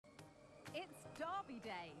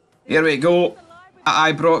Here we go.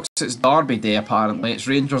 At Ibrox, it's Derby Day apparently. It's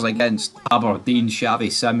Rangers against Aberdeen.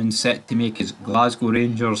 Xavi Simons set to make his Glasgow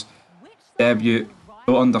Rangers debut.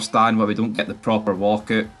 Don't understand why we don't get the proper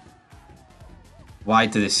walkout. Why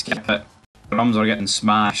do they skip it? Drums are getting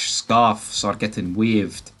smashed, scarves are getting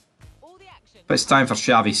waved. But it's time for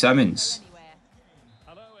Xavi Simons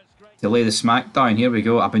to lay the smackdown. Here we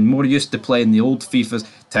go. I've been more used to playing the old FIFAs.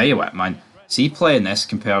 Tell you what, man. See, playing this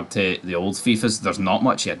compared to the old FIFAs, there's not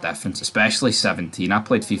much of a difference, especially 17. I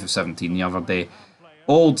played FIFA 17 the other day.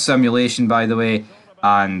 Old simulation, by the way,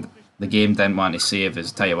 and the game didn't want to save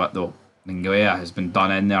us. Tell you what, though, Nguea has been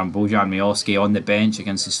done in there, and Bojan Miovski on the bench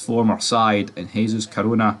against his former side, and Jesus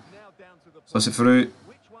Corona flips it through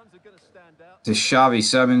to Xavi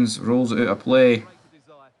Simons, rolls it out of play.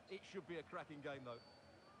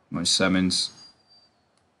 Come on, Simons.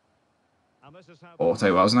 Oh, I'll tell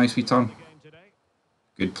you what, that was a nice wee turn.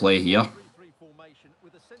 Good play here.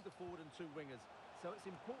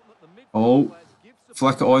 Oh,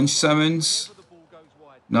 flick it on, Simons.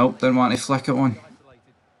 Nope, didn't want to flick it on.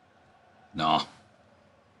 No.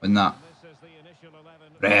 Wasn't that?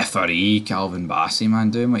 Referee Calvin Bassey,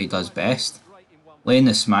 man, doing what he does best. Laying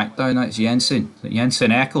the smackdown, that's Jensen.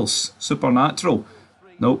 Jensen Eccles. Supernatural.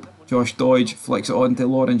 Nope. Josh Dodge flicks it on to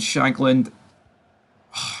Lawrence Shankland.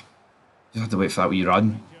 Just had to wait for that wee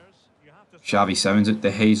run. Xavi Simons out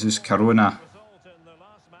to Jesus Corona.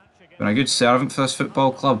 Been a good servant for this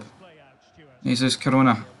football club. Jesus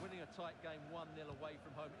Corona.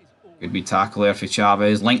 Good wee tackle there for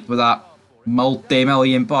Chavez. Linked with that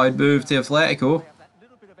multi-million-pound move to Atletico.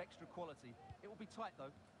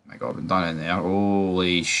 My God, been done in there.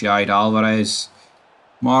 Holy shite, Alvarez.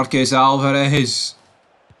 Marcus Alvarez.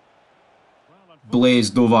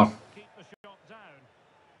 Blazed over.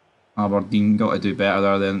 Aberdeen got to do better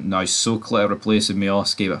there then. Now he's so clever replacing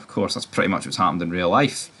Miovski, but of course that's pretty much what's happened in real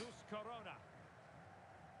life.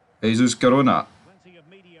 Jesus Corona.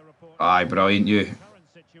 Aye, brilliant you.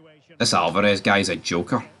 This Alvarez guy's a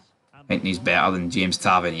joker. I think he's better than James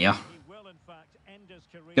Tavernier.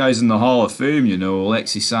 Guys in the Hall of Fame, you know,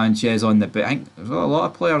 Alexis Sanchez on the bench. I think there's a lot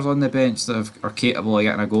of players on the bench that are capable of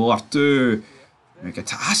getting a goal or two.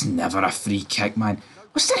 That's never a free kick, man.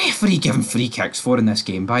 What's the referee giving free kicks for in this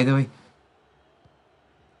game, by the way?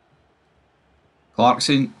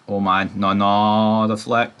 Clarkson. Oh, man. No,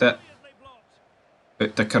 deflect it.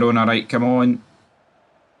 Out to Corona, right, come on.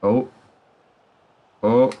 Oh.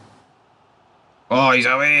 Oh. Oh, he's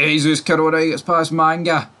away. Jesus Corona gets past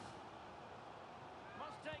Manga.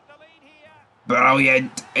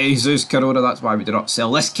 Brilliant. Jesus Corona, that's why we do not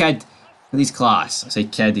sell this kid. He's class. I say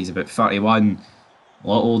kid, he's about 31. A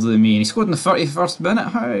lot older than me, and he scored in the 31st minute.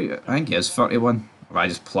 How? I think he is 31. Or I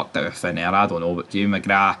just plucked out of thin air, I don't know. But Jamie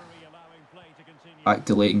McGrath. Back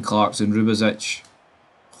to Leighton Clarkson, Rubezic.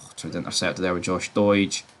 Oh, tried to intercept it there with Josh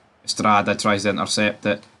Dodge. Estrada tries to intercept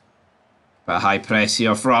it. Bit of high press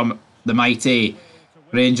here from the mighty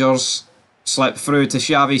Rangers. Slip through to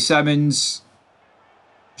Xavi Simons.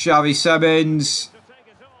 Xavi Simons.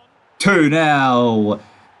 2-0.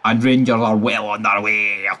 And Rangers are well on their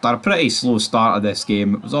way after a pretty slow start of this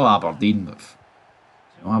game. It was all Aberdeen, but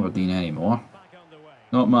no Aberdeen anymore.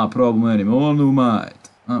 Not my problem anymore, no mate.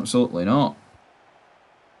 Absolutely not.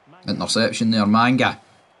 Interception there, Manga.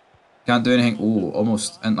 Can't do anything. Oh,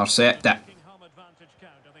 almost intercept it.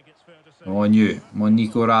 Come on you. Come on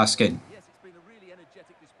Nico Raskin.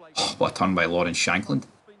 Oh, what a turn by Lawrence Shankland.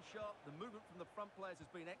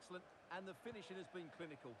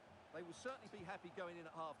 They will certainly be happy going in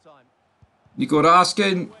at half time. Nico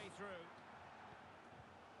Raskin.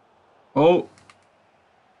 Oh.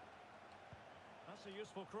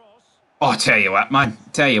 Oh, I tell you what, man.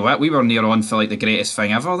 Tell you what, we were near on for like the greatest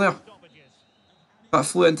thing ever there. That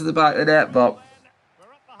flew into the back of the net, but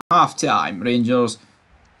half time, Rangers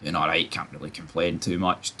doing alright, can't really complain too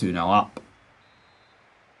much. 2-0 up.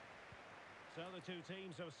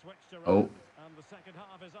 Oh.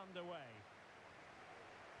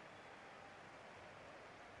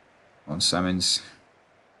 On Simons.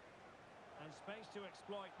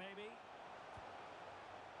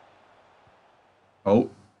 Oh.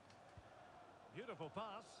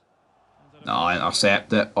 No,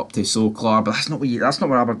 intercept it up to Soklar, but that's not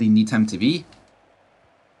where Aberdeen need him to be.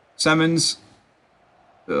 Simons.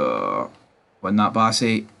 Win that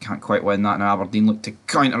Bassey. Can't quite win that now. Aberdeen look to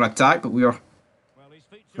counter attack, but we are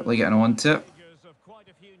quickly getting on to it.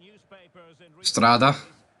 Strada.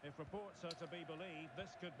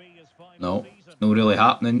 No, no really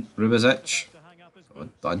happening. Rubezic. Oh,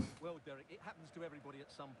 done.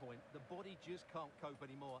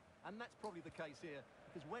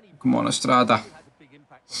 Come on, Estrada.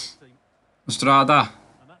 Estrada.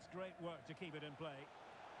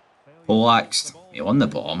 Relaxed. He won the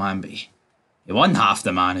ball, man, but he won half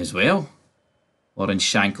the man as well. Lawrence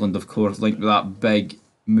Shankland, of course, linked with that big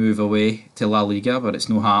move away to La Liga, but it's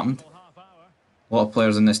no happened. A lot of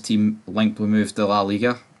players in this team linked with moves to La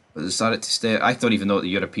Liga, but decided to stay. I don't even know what the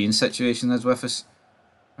European situation is with us.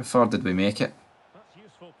 How far did we make it?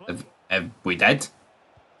 If we did,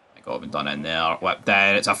 it got done in there, whipped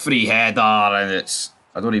in. It's a free header, and it's,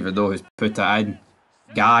 I don't even know who's put it in.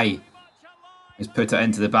 Guy has put it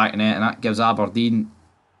into the back net, and that gives Aberdeen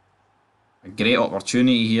a great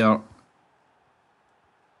opportunity here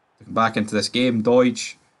to come back into this game.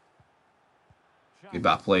 Deutsch. Good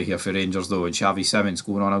bit of play here for Rangers though, and Xavi Simons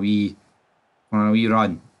going on a wee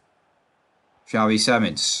run. Xavi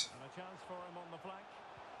Simons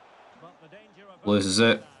loses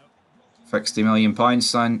it. £60 million,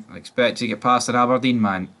 son. I expect to get past an Aberdeen,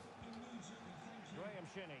 man.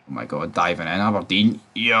 Oh my god, diving in. Aberdeen,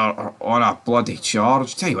 you're on a bloody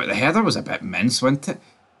charge. Tell you what, the header was a bit mince, wasn't it?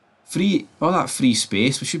 Free, all that free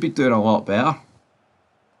space. We should be doing a lot better.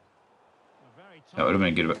 That would have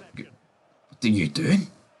been good. What are you doing?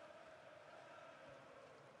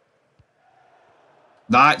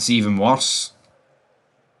 That's even worse.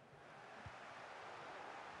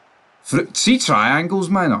 See, triangles,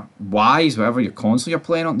 man, or Ys, whatever your console you're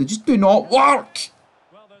playing on, they just do not work.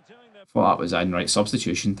 Thought that was in. Right,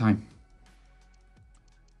 substitution time.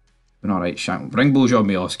 Been alright, Shank. Bring Bojan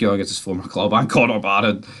Miloski against his former club, and Conor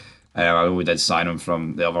Barron. I know we did sign him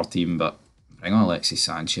from the other team, but bring on Alexis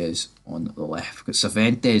Sanchez on the left. We've got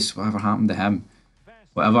Cervantes, whatever happened to him?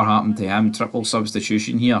 Whatever happened to him? Triple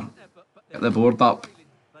substitution here. Get the board up.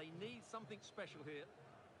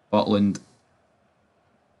 Butland.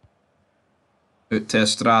 Out to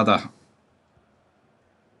Estrada.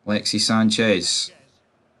 Alexis Sanchez.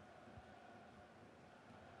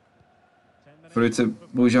 Through to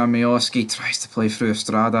Bojan Miloski. Tries to play through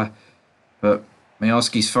Estrada. But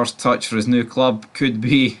Miloski's first touch for his new club could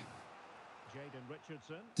be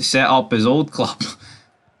to set up his old club.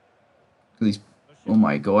 He's, oh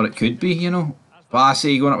my god, it could be, you know.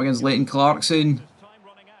 Bassey going up against Leighton Clarkson.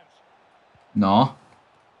 No.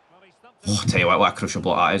 Oh, I'll tell you what a crucial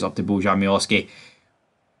block that is, up to Bojan Miloski.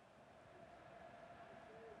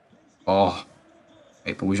 Oh.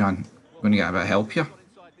 Right, Bojan. Going to get a bit of help here.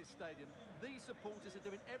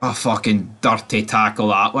 A fucking dirty tackle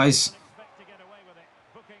that was.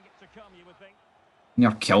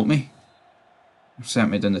 Near killed me.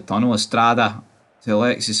 Sent me down the tunnel. Estrada to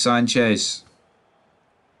Alexis Sanchez.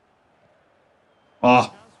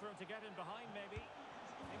 Oh.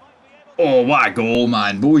 Oh, what a goal,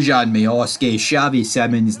 man. Bojan Miloski, Xavi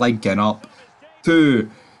Simons linking up.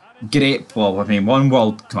 Two great, well, I mean, one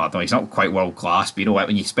world, no, he's not quite world class, but you know what,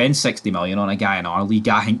 when you spend 60 million on a guy in our league,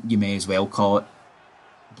 I think you may as well call it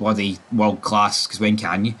bloody world class, because when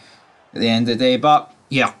can you? At the end of the day, but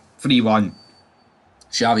yeah, 3-1.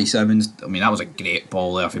 Xavi Simons, I mean, that was a great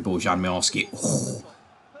ball there for Bojan Miloski. Oh,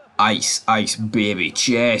 ice, baby,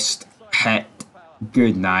 chest, hit,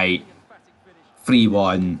 good night.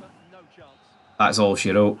 3-1. That's all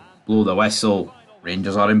she wrote. Blow the whistle.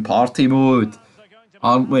 Rangers are in party mode,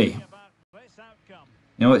 aren't we? You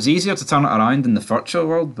know, it's easier to turn it around in the virtual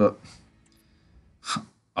world, but...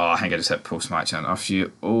 Oh, I think I just hit post-match interview.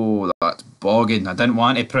 Oh, that's bogging. I didn't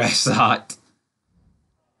want to press that.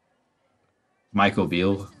 Michael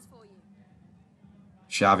Beale.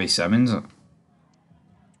 Xavi Simons.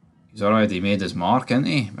 He's already made his mark, isn't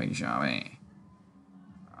he? Big Xavi.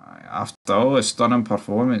 After all his stunning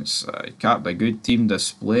performance, he kept a good team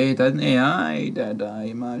display, didn't he? Aye, did I.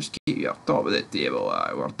 He managed to keep you up top of the table.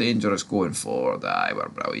 Aye, we're dangerous going forward. Aye, we're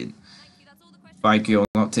brilliant. Thank you. I'll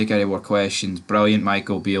not take any more questions. Brilliant,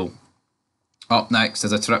 Michael Beale. Up next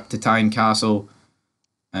is a trip to Tynecastle.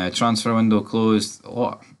 Transfer window closed.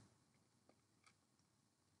 What?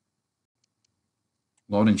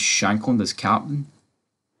 Lawrence Shankland is captain.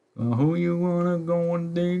 Who you wanna go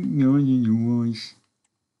and dig your voice?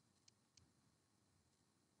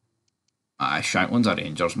 Aye, Shankland's a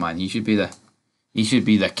Rangers man. He should be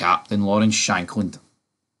the captain, Lawrence Shankland.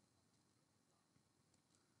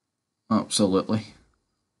 Absolutely.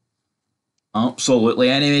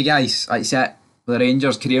 Anyway, guys, that's it. The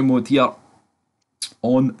Rangers career mode here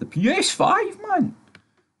on the PS5, man.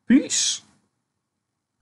 Peace.